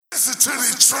Listen to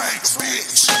the track,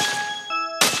 bitch.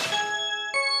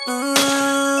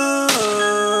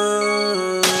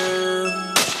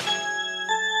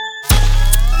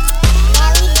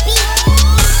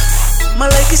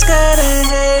 Moleques querem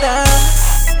reirar,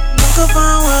 nunca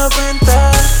vão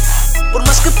aguentar. Por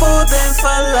mais que podem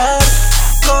falar,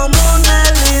 como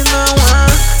nele não há.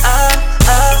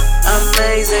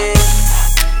 Amazing,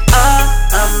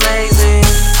 amazing,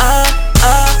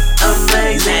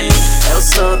 amazing. Eu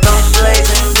sou tão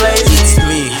blazing. It's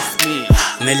me,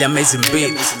 nele amazing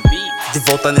beat. De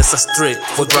volta nessa street,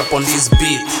 vou drop on this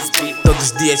beat. Todos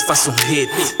os dias faço um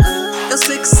hit. Eu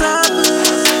sei que sabe.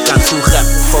 Canto rap,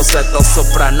 falsete ou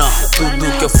soprano.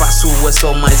 Tudo que eu faço é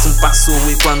só mais um passo.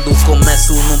 E quando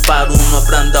começo não paro, não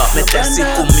abrando. Meter-se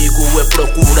comigo é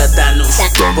procura danos.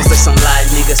 Vocês são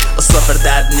live, niggas, eu sou a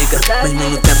verdade, nigga. Mesmo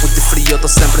no tempo de frio eu tô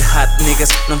sempre hot, niggas.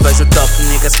 Não vejo top,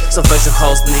 niggas, só vejo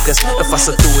host, niggas. Eu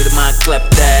faço a tua irmã clap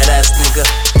that ass, nigga.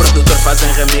 Produtor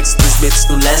fazem remix dos beats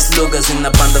do Les Lugas. E na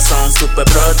banda são um super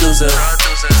producer.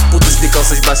 Putos de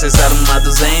calças baixas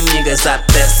arrumados em niggas.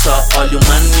 Até só olho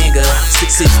uma nigga.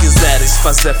 Se quiseres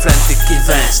fazer frente que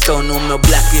vem, estou no meu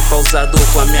black e pausado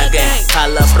com a minha gang.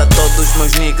 Rala pra todos os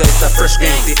meus niggas, tá fresh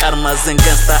game. De armas em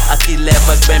gangsta, aqui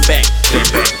levas bem.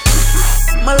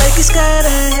 Moleques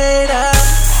querem reirar,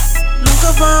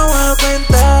 nunca vão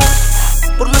aguentar.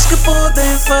 Por mais que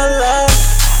podem falar,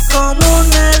 como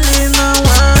nele não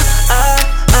há.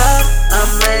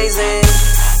 Amazing,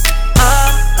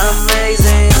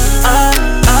 amazing,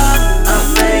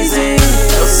 amazing.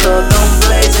 Eu sou tão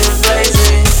blazing.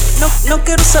 Não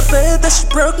quero saber desses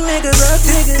broke niggas.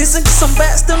 Dizem que são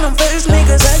best, eu não vejo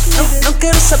niggas. Não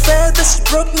quero saber desses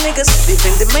broke niggas.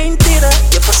 Vivem de mentira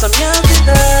e eu faço a minha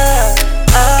vida.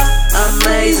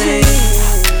 Amazing,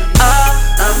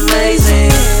 amazing,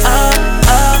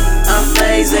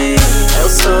 amazing. Eu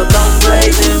sou tão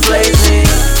blazing.